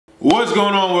What's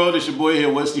going on, world? It's your boy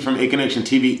here, Wesley from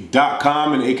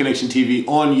adaptationtv.com and A-Connection TV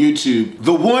on YouTube.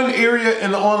 The one area in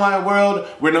the online world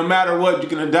where no matter what, you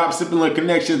can adopt similar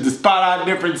connections despite our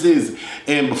differences.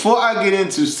 And before I get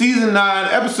into season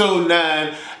 9, episode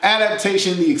 9,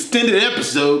 Adaptation, the extended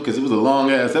episode, because it was a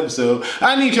long ass episode,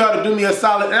 I need y'all to do me a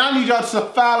solid and I need y'all to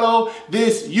follow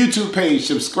this YouTube page.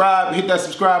 Subscribe, hit that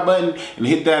subscribe button and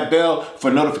hit that bell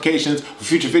for notifications for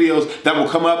future videos that will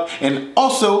come up. And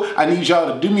also, I need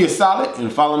y'all to do me a solid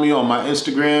and follow me on my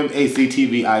Instagram,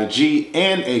 ACTVIG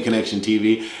and A-Connection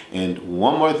TV. And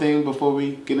one more thing before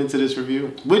we get into this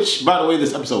review, which, by the way,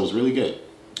 this episode was really good.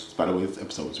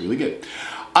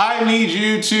 I need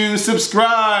you to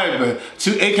subscribe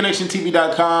to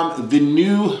adaptationtv.com, the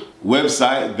new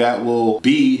website that will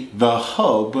be the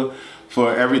hub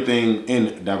for everything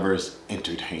in diverse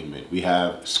entertainment. We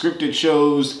have scripted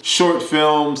shows, short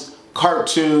films,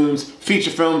 cartoons, feature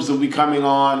films will be coming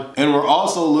on, and we're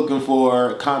also looking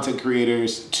for content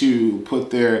creators to put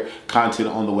their content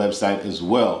on the website as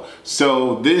well.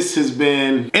 So this has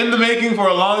been in the making for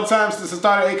a long time since I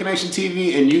started A-Connection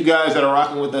TV, and you guys that are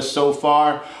rocking with us so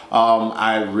far,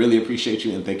 I really appreciate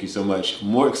you and thank you so much.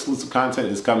 More exclusive content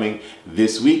is coming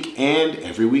this week and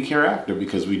every week hereafter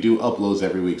because we do uploads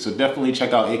every week. So definitely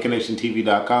check out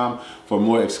aconnectiontv.com for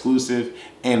more exclusive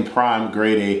and prime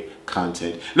grade A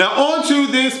content. Now on to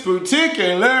this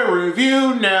particular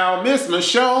review. Now Miss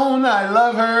Michonne, I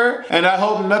love her and I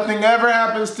hope nothing ever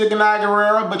happens to Denai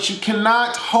Guerrero, but you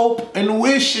cannot hope and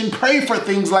wish and pray for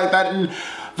things like that in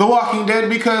The Walking Dead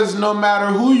because no matter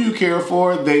who you care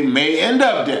for, they may end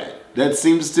up dead. That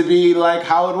seems to be like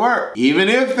how it works. Even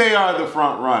if they are the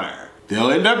front runner,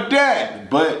 they'll end up dead.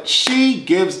 But she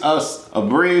gives us a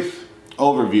brief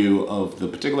overview of the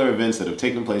particular events that have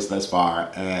taken place thus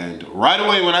far, and right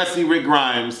away when I see Rick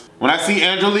Grimes, when I see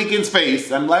Andrew Lincoln's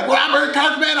face, I'm like, Robert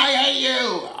Kirkman, I hate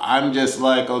you! I'm just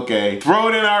like, okay. Throw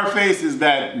it in our faces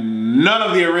that none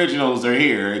of the originals are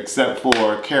here except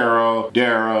for Carol,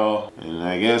 Daryl, and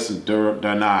I guess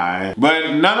Denai,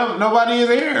 but nobody is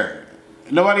here.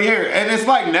 Nobody here. And it's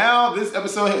like now this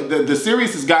episode, the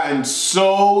series has gotten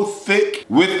so thick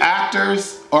with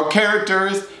actors or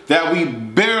characters that we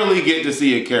barely get to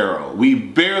see a Carol. We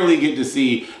barely get to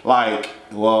see, like,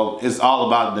 well, it's all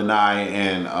about Denai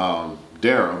and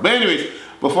Daryl. But anyways,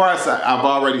 before I've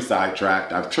already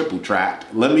sidetracked, I've triple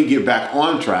tracked. Let me get back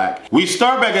on track. We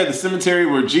start back at the cemetery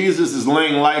where Jesus is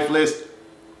laying lifeless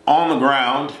on the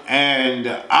ground, and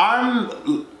I'm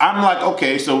like,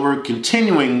 okay, so we're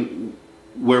continuing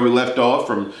where we left off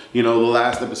from, you know, the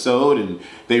last episode, and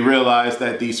they realize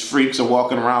that these freaks are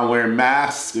walking around wearing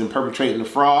masks and perpetrating the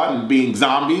fraud and being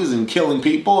zombies and killing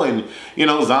people, and, you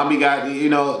know,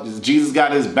 Jesus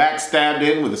got his back stabbed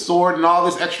in with a sword and all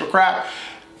this extra crap.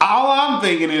 All I'm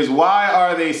thinking is, why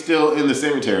are they still in the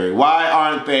cemetery? Why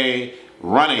aren't they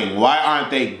running? Why aren't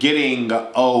they getting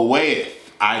away?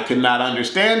 I could not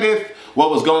understand it, what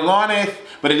was going on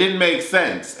but it didn't make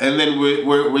sense. And then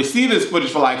we see this footage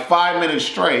for like 5 minutes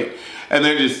straight, and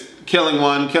they're just killing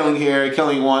one, killing here,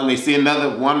 killing one. They see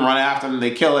another one run after them, they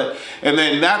kill it. And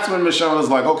then that's when Michonne is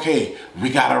like, okay,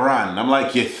 we gotta run. I'm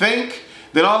like, you think?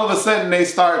 Then all of a sudden they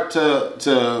start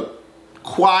to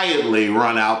quietly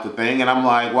run out the thing, and I'm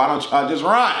like, why don't y'all just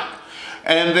run?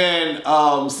 And then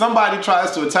somebody tries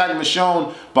to attack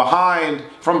Michonne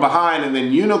from behind, and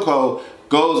then Unico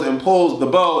goes and pulls the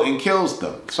bow and kills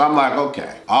them. So I'm like,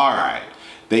 okay, all right.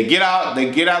 They get out the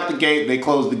gate, they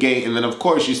close the gate, and then of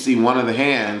course you see one of the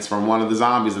hands from one of the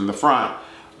zombies in the front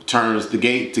turns the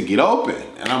gate to get open.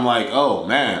 And I'm like, oh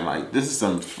man, like this is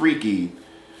some freaknik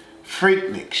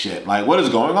shit. Like, what is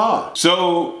going on?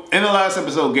 So in the last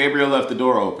episode, Gabriel left the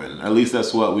door open. At least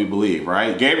that's what we believe,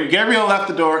 right? Gabriel left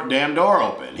the damn door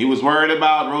open. He was worried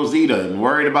about Rosita and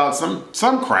worried about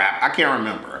some crap. I can't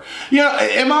remember. You know,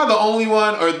 am I the only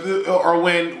one, or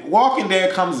when Walking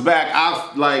Dead comes back,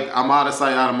 I'm out of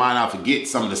sight, out of mind. I forget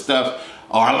some of the stuff,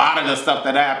 or a lot of the stuff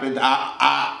that happened.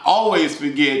 I always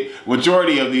forget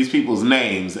majority of these people's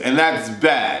names, and that's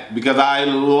bad because I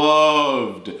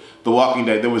loved The Walking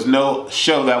Dead. There was no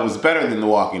show that was better than The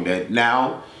Walking Dead.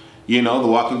 Now, you know, The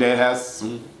Walking Dead has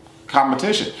some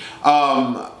competition.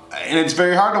 And it's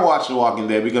very hard to watch The Walking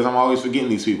Dead because I'm always forgetting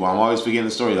these people. I'm always forgetting the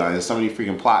storyline. There's so many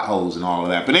freaking plot holes and all of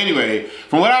that. But anyway,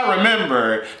 from what I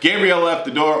remember, Gabriel left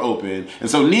the door open, and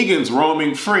so Negan's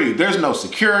roaming free. There's no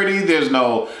security. There's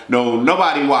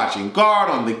nobody watching guard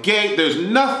on the gate. There's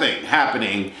nothing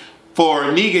happening for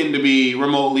Negan to be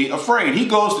remotely afraid. He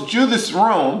goes to Judith's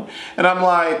room, and I'm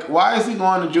like, why is he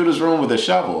going to Judith's room with a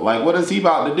shovel? Like, what is he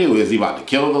about to do? Is he about to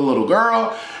kill the little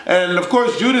girl? And of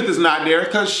course, Judith is not there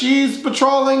because she's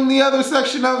patrolling the other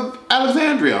section of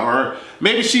Alexandria, or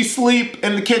Maybe she sleep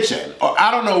in the kitchen. Or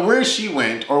I don't know where she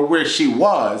went or where she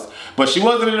was, but she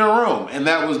wasn't in her room. And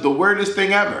that was the weirdest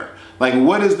thing ever. Like,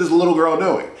 what is this little girl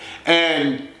doing?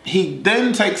 And he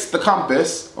then takes the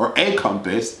compass, or a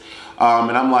compass,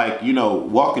 and I'm like, you know,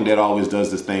 Walking Dead always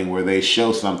does this thing where they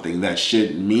show something that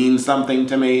should mean something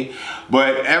to me.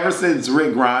 But ever since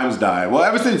Rick Grimes died, well,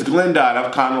 ever since Glenn died,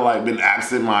 I've kind of like been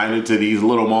absent-minded to these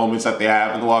little moments that they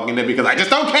have in The Walking Dead because I just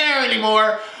don't care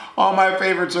anymore. All my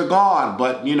favorites are gone.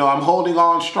 But, you know, I'm holding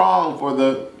on strong for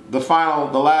the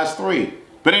last three.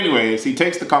 But anyways, he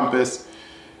takes the compass.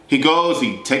 He goes,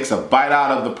 he takes a bite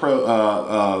out of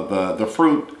the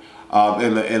fruit.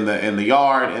 In the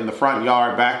yard, in the front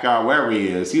yard, backyard, wherever he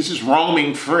is. He's just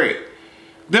roaming free.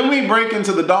 Then we break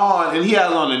into the dawn and he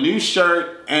has on a new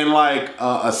shirt and like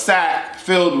a sack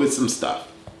filled with some stuff.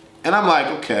 And I'm like,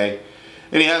 okay.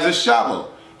 And he has a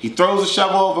shovel. He throws the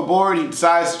shovel overboard. He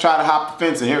decides to try to hop the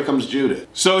fence and here comes Judith.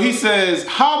 So he says,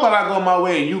 how about I go my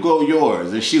way and you go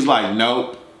yours? And she's like,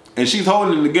 nope. And she's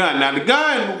holding the gun. Now the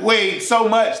gun weighed so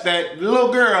much that the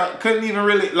little girl couldn't even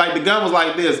really, like the gun was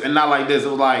like this and not like this. It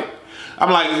was like, I'm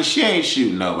like, she ain't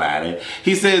shooting nobody.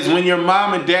 He says, when your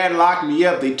mom and dad locked me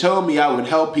up, they told me I would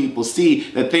help people see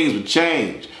that things would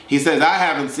change. He says, I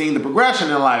haven't seen the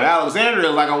progression in life. Alexandria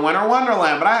is like a winter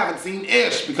wonderland, but I haven't seen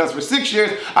ish because for 6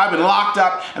 years I've been locked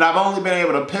up and I've only been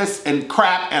able to piss and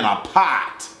crap in a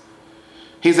pot.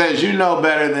 He says, you know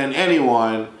better than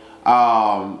anyone.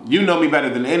 You know me better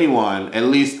than anyone, at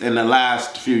least in the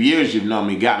last few years you've known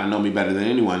me, gotten to know me better than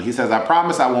anyone. He says, I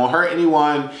promise I won't hurt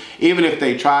anyone, even if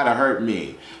they try to hurt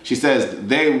me. She says, and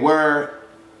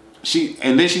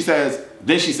then she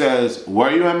says, were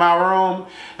you in my room?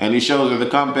 And he shows her the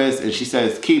compass and she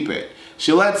says, keep it.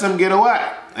 She lets him get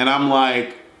away. And I'm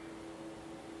like,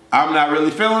 I'm not really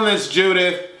feeling this,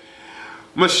 Judith.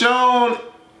 Michonne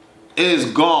is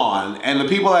gone and the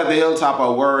people at the hilltop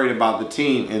are worried about the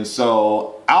team, and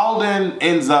so Alden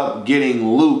ends up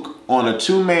getting Luke on a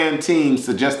two-man team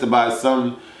suggested by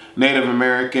some Native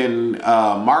American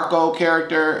Marco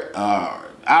character.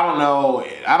 I don't know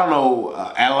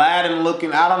Aladdin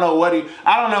looking, I don't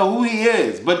know who he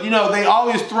is, but you know they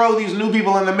always throw these new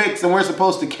people in the mix and we're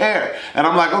supposed to care, and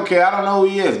I'm like, okay, I don't know who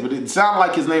he is, but it sounded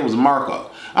like his name was Marco.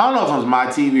 I don't know if it was my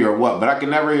TV or what, but I can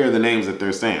never hear the names that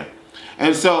they're saying.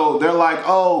 And so they're like,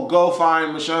 oh, go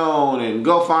find Michonne and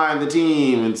go find the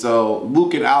team. And so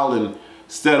Luke and Alden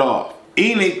set off.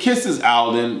 Enid kisses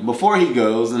Alden before he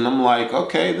goes. And I'm like,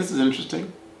 okay, this is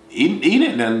interesting.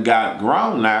 Enid done got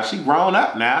grown now. She grown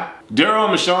up now. Daryl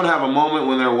and Michonne have a moment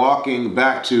when they're walking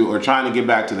back to, or trying to get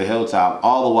back to the hilltop,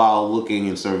 all the while looking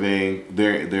and surveying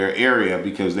their area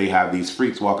because they have these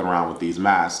freaks walking around with these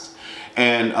masks.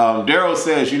 And Daryl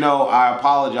says, you know, I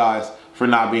apologize for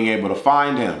not being able to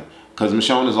find him. Because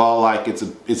Michonne is all like, it's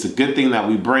a good thing that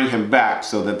we bring him back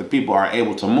so that the people are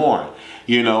able to mourn.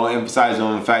 You know, emphasizing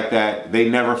on the fact that they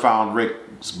never found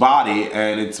Rick's body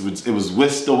and it was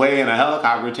whisked away in a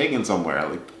helicopter taken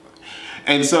somewhere.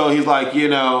 And so he's like, you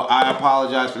know, I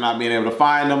apologize for not being able to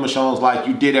find him. Michonne's like,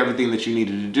 you did everything that you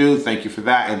needed to do. Thank you for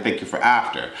that and thank you for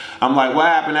after. I'm like, what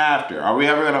happened after? Are we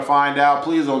ever going to find out?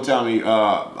 Please don't tell me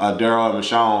Daryl and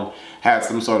Michonne had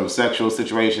some sort of sexual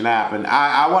situation happen.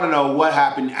 I want to know what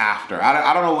happened after.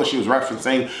 I don't know what she was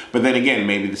referencing, but then again,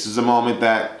 maybe this is a moment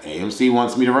that AMC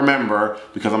wants me to remember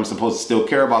because I'm supposed to still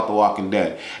care about The Walking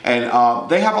Dead. And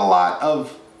they have a lot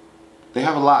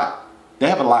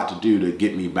to do to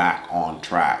get me back on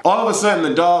track. All of a sudden,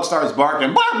 the dog starts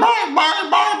barking, bark, bark,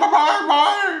 bark, bark, bark,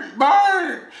 bark,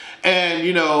 bark. And,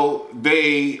 you know,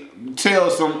 they trail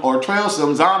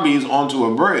some zombies onto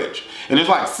a bridge. And there's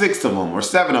like 6 of them or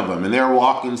 7 of them. And they're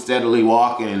walking, steadily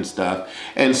walking and stuff.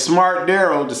 And smart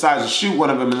Daryl decides to shoot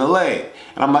one of them in the leg.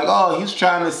 And I'm like, oh, he's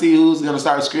trying to see who's going to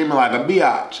start screaming like a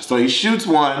biatch. So he shoots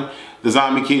one. The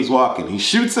zombie keeps walking. He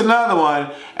shoots another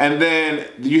one. And then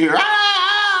you hear,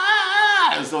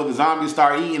 ah! And so the zombies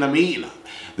start eating them.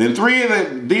 Then 3 of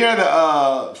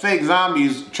the fake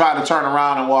zombies try to turn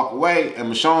around and walk away,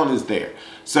 and Michonne is there.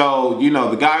 So, you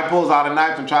know, the guy pulls out a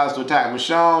knife and tries to attack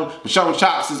Michonne. Michonne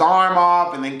chops his arm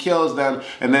off and then kills them.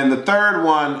 And then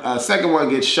the second one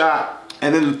gets shot.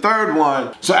 And then the third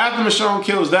one, so after Michonne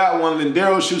kills that one, then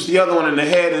Daryl shoots the other one in the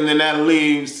head, and then that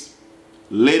leaves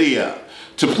Lydia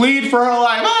to plead for her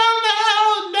life.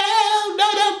 Oh,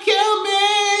 no, don't kill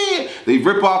me. They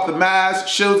rip off the mask,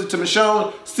 shows it to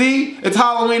Michonne. See, it's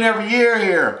Halloween every year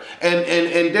here. And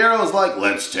Daryl's like,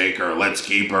 let's take her, let's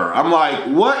keep her. I'm like,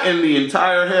 what in the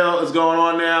entire hell is going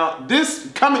on now?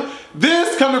 This coming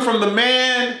from the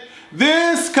man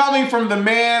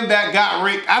that got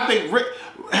Rick. I think Rick,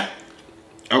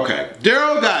 okay,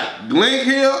 Daryl got Glenn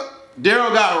killed,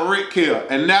 Daryl got Rick killed,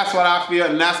 and that's what I feel,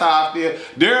 and that's how I feel.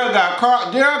 Daryl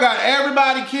got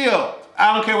everybody killed.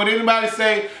 I don't care what anybody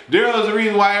say. Daryl is the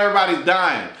reason why everybody's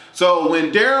dying. So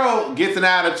when Daryl gets an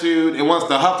attitude and wants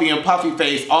to huffy and puffy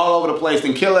face all over the place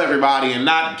and kill everybody and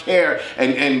not care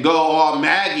and go all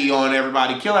Maggie on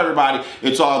everybody, kill everybody,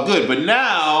 it's all good. But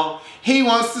now he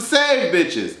wants to save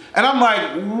bitches. And I'm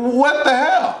like, what the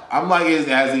hell? I'm like,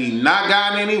 has he not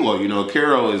gotten any? Well, you know,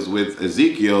 Carol is with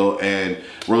Ezekiel and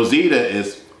Rosita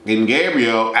is in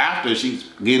Gabriel after she's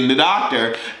getting the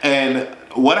doctor. And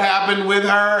what happened with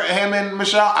him and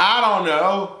Michonne? I don't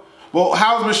know. Well,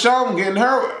 how's Michonne getting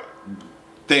her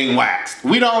thing waxed?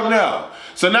 We don't know.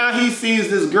 So now he sees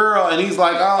this girl and he's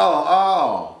like,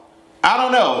 oh. I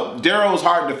don't know. Daryl's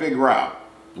hard to figure out.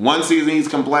 One season he's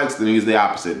complex, then he's the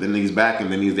opposite. Then he's back and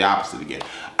then he's the opposite again.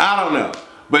 I don't know.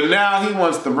 But now he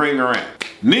wants to bring her in.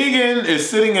 Negan is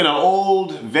sitting in an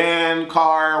old van,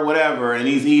 car, whatever, and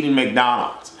he's eating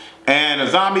McDonald's. And a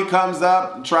zombie comes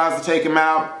up and tries to take him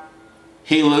out.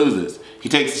 He loses. He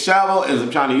takes the shovel, ends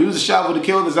up trying to use the shovel to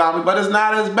kill the zombie, but it's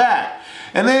not his back.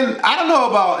 And then, I don't know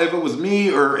about if it was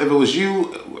me or if it was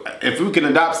you, if we can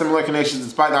adopt similar connections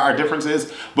despite our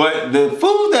differences, but the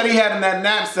food that he had in that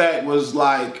knapsack was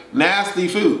like nasty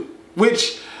food,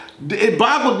 which it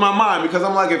boggled my mind because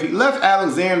I'm like, if he left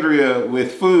Alexandria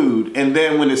with food and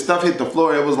then when his stuff hit the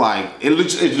floor, it was like, it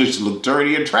just looked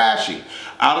dirty and trashy.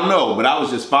 I don't know, but I was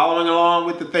just following along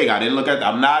with the thing. I didn't look at,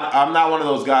 I'm not one of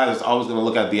those guys that's always gonna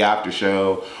look at the after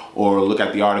show or look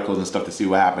at the articles and stuff to see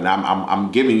what happened.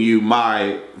 I'm giving you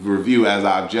my review as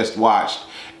I've just watched.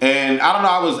 And I don't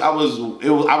know, I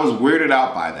was weirded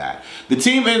out by that. The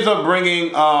team ends up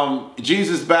bringing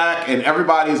Jesus back, and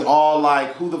everybody's all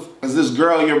like, "Who the f is this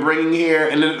girl you're bringing here?"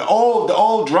 And then the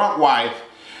old drunk wife,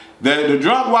 the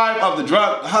drunk wife of the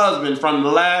drunk husband from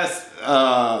the last,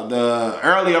 the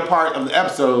earlier part of the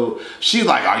episode, she's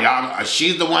like, "Oh y'all,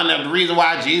 she's the one that the reason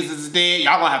why Jesus is dead.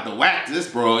 Y'all gonna have to wax this,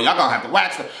 bro. Y'all gonna have to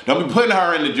wax her. Don't be putting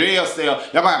her in the jail cell.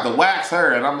 Y'all gonna have to wax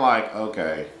her." And I'm like,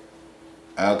 okay.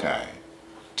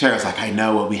 Tara's like, "I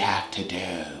know what we have to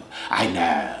do. I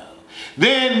know."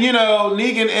 Then, you know,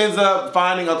 Negan ends up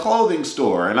finding a clothing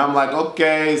store. And I'm like,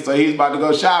 okay, so he's about to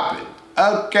go shopping.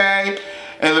 Okay.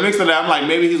 And in the mix of that, I'm like,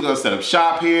 maybe he's going to set up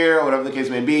shop here or whatever the case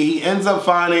may be. He ends up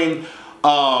finding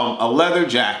a leather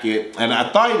jacket. And I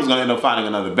thought he was going to end up finding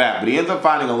another bat. But he ends up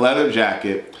finding a leather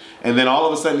jacket. And then all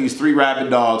of a sudden, these 3 rabid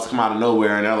dogs come out of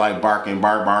nowhere. And they're like barking,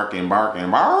 barking, barking,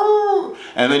 bark.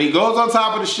 And then he goes on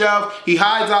top of the shelf. He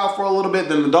hides out for a little bit.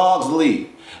 Then the dogs leave.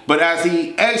 But as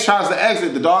he tries to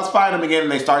exit, the dogs find him again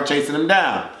and they start chasing him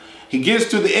down. He gets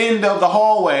to the end of the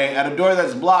hallway at a door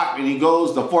that's blocked and he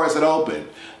goes to force it open.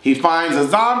 He finds a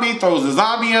zombie, throws the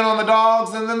zombie in on the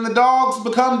dogs, and then the dogs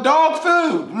become dog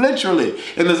food, literally.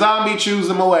 And the zombie chews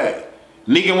them away.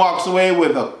 Negan walks away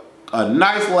with a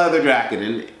nice leather jacket.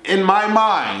 And in my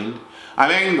mind, I'm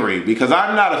angry because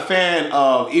I'm not a fan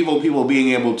of evil people being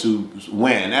able to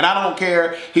win. And I don't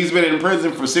care. He's been in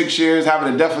prison for 6 years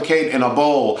having to defecate in a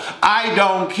bowl. I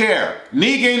don't care.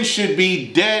 Negan should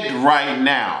be dead right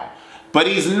now. But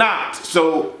he's not.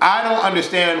 So I don't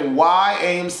understand why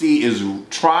AMC is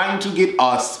trying to get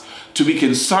us to be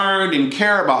concerned and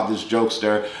care about this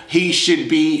jokester. He should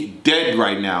be dead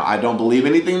right now. I don't believe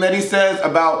anything that he says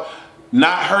about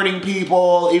not hurting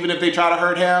people, even if they try to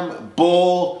hurt him.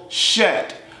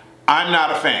 Bullshit. I'm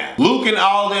not a fan. Luke and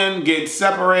Alden get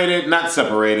separated, not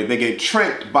separated, they get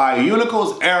tricked by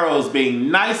Unicle's arrows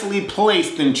being nicely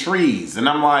placed in trees. And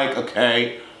I'm like,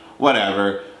 okay,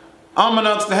 whatever.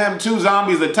 Unbeknownst to him, 2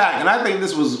 zombies attack. And I think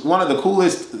this was one of the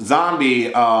coolest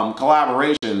zombie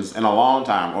collaborations in a long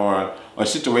time, or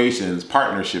situations,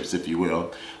 partnerships, if you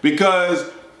will.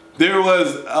 Because there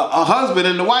was a husband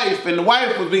and the wife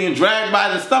was being dragged by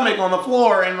the stomach on the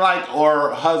floor, and like,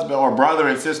 or husband or brother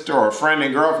and sister or friend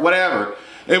and girl, whatever.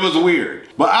 It was weird.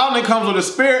 But Alden comes with a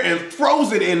spear and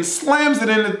throws it and slams it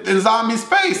in the zombie's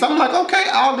face. I'm like, okay,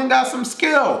 Alden got some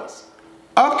skills.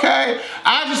 Okay,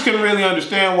 I just couldn't really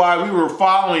understand why we were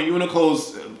following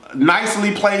Unicle's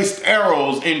nicely placed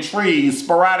arrows in trees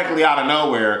sporadically out of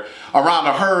nowhere around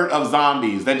a herd of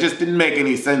zombies. That just didn't make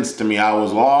any sense to me. I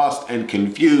was lost and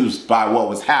confused by what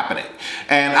was happening.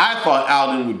 And I thought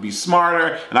Alden would be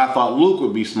smarter, and I thought Luke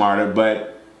would be smarter,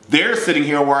 but they're sitting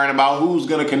here worrying about who's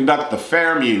gonna conduct the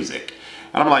fair music.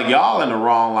 And I'm like, y'all in the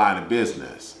wrong line of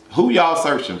business. Who y'all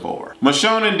searching for?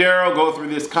 Michonne and Daryl go through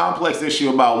this complex issue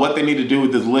about what they need to do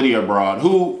with this Lydia broad,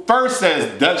 who first says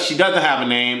she doesn't have a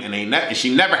name and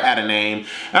she never had a name.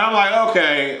 And I'm like,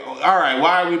 okay, all right,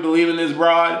 why are we believing this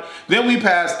broad? Then we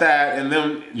pass that, and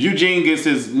then Eugene gets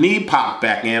his knee popped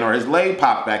back in, or his leg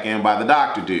popped back in by the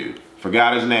doctor dude.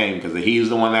 Forgot his name because he's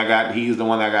the one that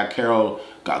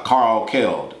got Carl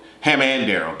killed. Him and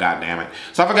Daryl, goddammit.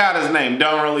 So I forgot his name.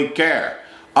 Don't really care.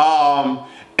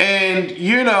 And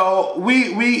you know,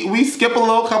 we skip a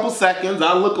little couple seconds.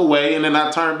 I look away and then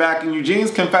I turn back and Eugene's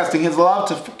confessing his love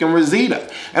to freaking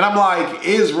Rosita. And I'm like,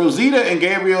 is Rosita and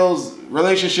Gabriel's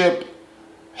relationship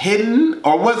hidden?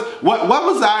 Or what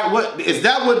is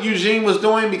that what Eugene was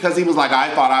doing? Because he was like,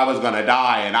 I thought I was gonna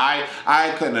die and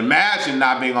I couldn't imagine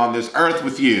not being on this earth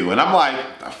with you. And I'm like,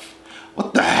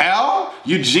 what the hell?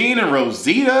 Eugene and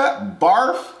Rosita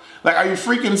barf? Like, are you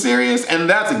freaking serious? And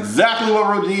that's exactly what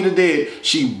Rosita did.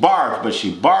 She barfed, but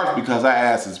she barfed because her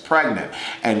ass is pregnant.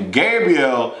 And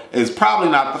Gabriel is probably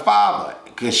not the father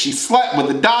because she slept with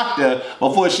the doctor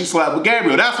before she slept with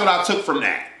Gabriel. That's what I took from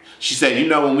that. She said, you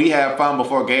know, when we had fun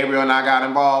before Gabriel and I got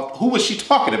involved, who was she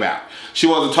talking about? She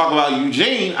wasn't talking about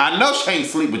Eugene. I know she ain't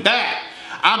sleep with that.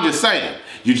 I'm just saying.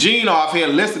 Eugene off here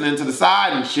listening to the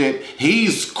side and shit,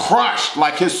 he's crushed,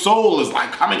 like his soul is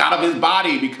like coming out of his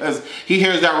body because he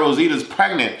hears that Rosita's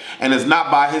pregnant and it's not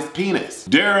by his penis.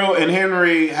 Daryl and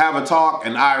Henry have a talk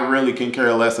and I really can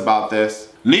care less about this.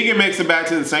 Negan makes it back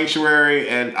to the sanctuary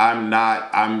and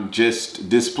I'm just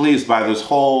displeased by this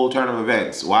whole turn of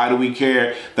events. Why do we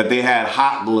care that they had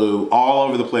hot glue all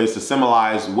over the place to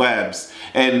symbolize webs?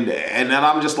 And then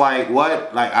I'm just like,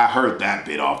 what? Like, I heard that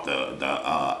bit off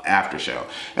the after show.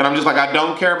 And I'm just like, I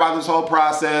don't care about this whole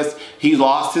process. He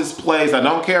lost his place. I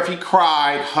don't care if he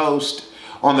cried, host,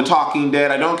 on The Talking Dead.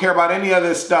 I don't care about any of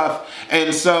this stuff.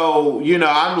 And so, you know,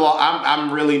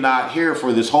 I'm really not here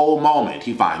for this whole moment.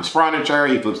 He finds furniture,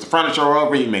 he flips the furniture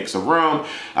over, he makes a room,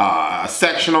 a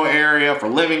sectional area for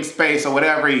living space or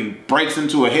whatever. He breaks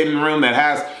into a hidden room that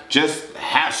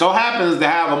so happens to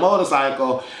have a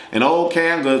motorcycle and old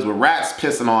canned goods with rats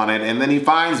pissing on it. And then he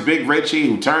finds Big Richie,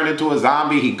 who turned into a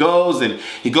zombie. He goes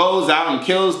out and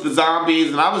kills the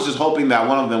zombies. And I was just hoping that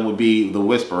one of them would be the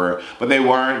Whisperer, but they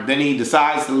weren't. Then he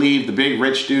decides to leave the big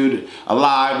rich dude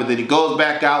alive, but then he goes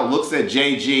back out, looks at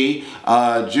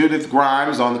JG, Judith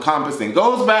Grimes on the compass, and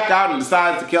goes back out and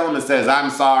decides to kill him and says, I'm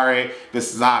sorry,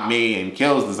 this is not me, and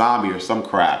kills the zombie or some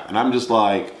crap. And I'm just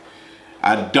like,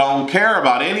 I don't care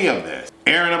about any of this.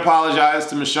 Aaron apologized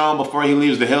to Michonne before he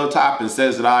leaves the hilltop and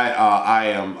says that I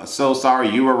am so sorry,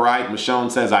 you were right.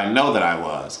 Michonne says, I know that I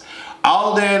was.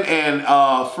 Alden and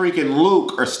freaking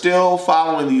Luke are still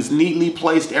following these neatly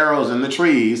placed arrows in the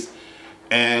trees.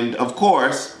 And of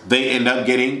course, they end up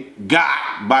getting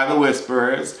got by the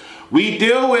Whisperers. We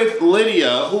deal with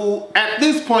Lydia, who at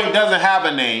this point doesn't have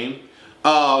a name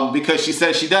because she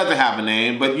says she doesn't have a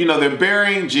name. But, you know, they're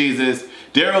burying Jesus.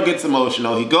 Daryl gets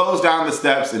emotional. He goes down the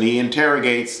steps and he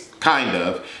interrogates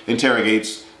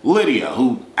Lydia,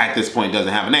 who at this point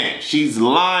doesn't have a name. She's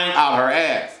lying out her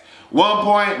ass. One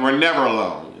point, we're never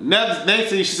alone. Next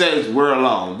thing she says, we're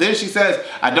alone. Then she says,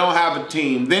 I don't have a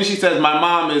team. Then she says, my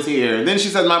mom is here. Then she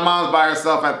says, my mom's by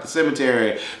herself at the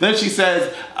cemetery. Then she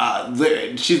says,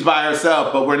 she's by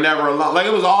herself, but we're never alone. Like,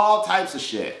 it was all types of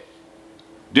shit.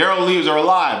 Daryl leaves her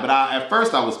alive, but at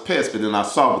first I was pissed, but then I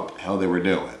saw what the hell they were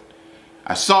doing.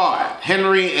 I saw it.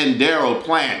 Henry and Daryl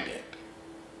planned it.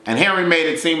 And Henry made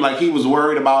it seem like he was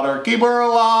worried about her. Keep her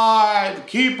alive!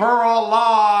 Keep her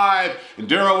alive! And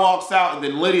Daryl walks out and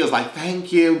then Lydia's like,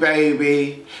 thank you,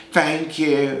 baby. Thank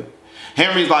you.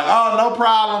 Henry's like, oh, no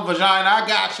problem, vagina. I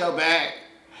got your back.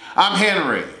 I'm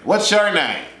Henry. What's your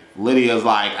name? Lydia's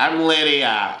like, I'm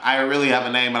Lydia. I really have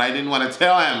a name, but I didn't want to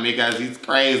tell him because he's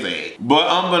crazy. But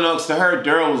unbeknownst to her,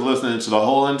 Daryl was listening to the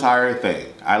whole entire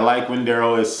thing. I like when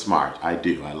Daryl is smart. I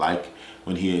do. I like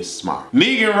when he is smart.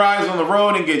 Negan rides on the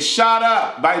road and gets shot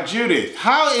up by Judith.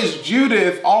 How is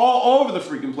Judith all over the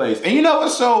freaking place? And you know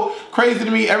what's so crazy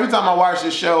to me? Every time I watch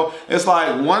this show, it's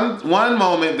like one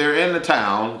moment they're in the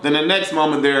town, then the next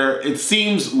moment it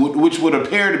seems, which would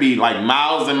appear to be like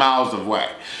miles and miles away.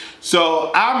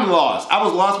 So I'm lost. I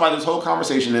was lost by this whole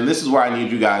conversation, and this is where I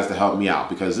need you guys to help me out,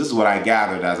 because this is what I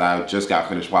gathered as I just got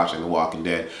finished watching The Walking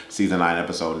Dead Season 9,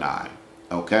 Episode 9.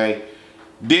 Okay?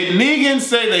 Did Negan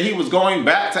say that he was going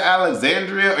back to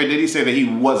Alexandria, or did he say that he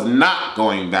was not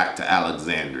going back to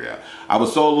Alexandria? I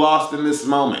was so lost in this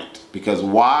moment, because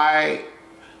why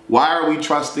are we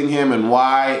trusting him, and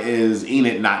why is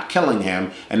Enid not killing him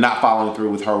and not following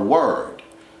through with her word?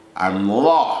 I'm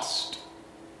lost.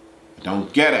 I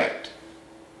don't get it.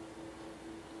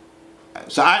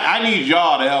 So I need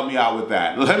y'all to help me out with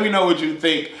that. Let me know what you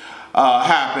think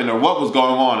happened or what was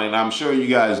going on, and I'm sure you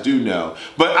guys do know.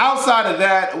 But outside of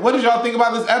that, what did y'all think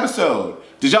about this episode?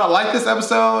 Did y'all like this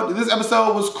episode? This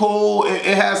episode was cool. It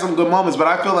has some good moments, but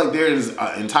I feel like there is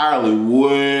entirely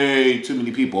way too many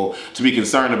people to be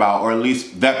concerned about, or at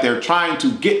least that they're trying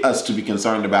to get us to be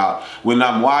concerned about when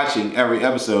I'm watching every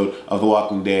episode of The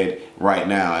Walking Dead right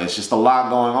now. It's just a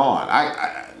lot going on.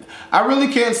 I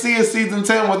really can't see a season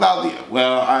 10 without the,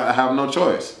 well, I have no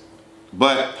choice.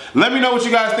 But let me know what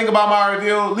you guys think about my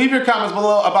review. Leave your comments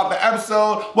below about the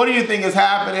episode. What do you think is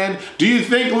happening? Do you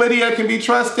think Lydia can be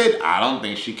trusted? I don't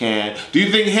think she can. Do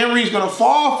you think Henry's gonna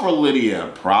fall for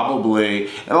Lydia? Probably.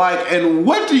 And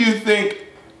what do you think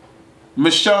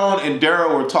Michonne and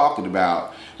Daryl were talking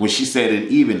about when she said it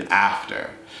even after?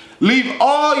 Leave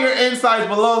all your insights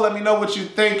below. Let me know what you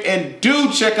think. And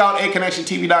do check out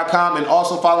adoptthatconnection and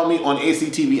also follow me on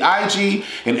ACTV IG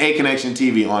and A Connection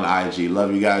TV on IG.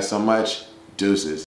 Love you guys so much. Deuces.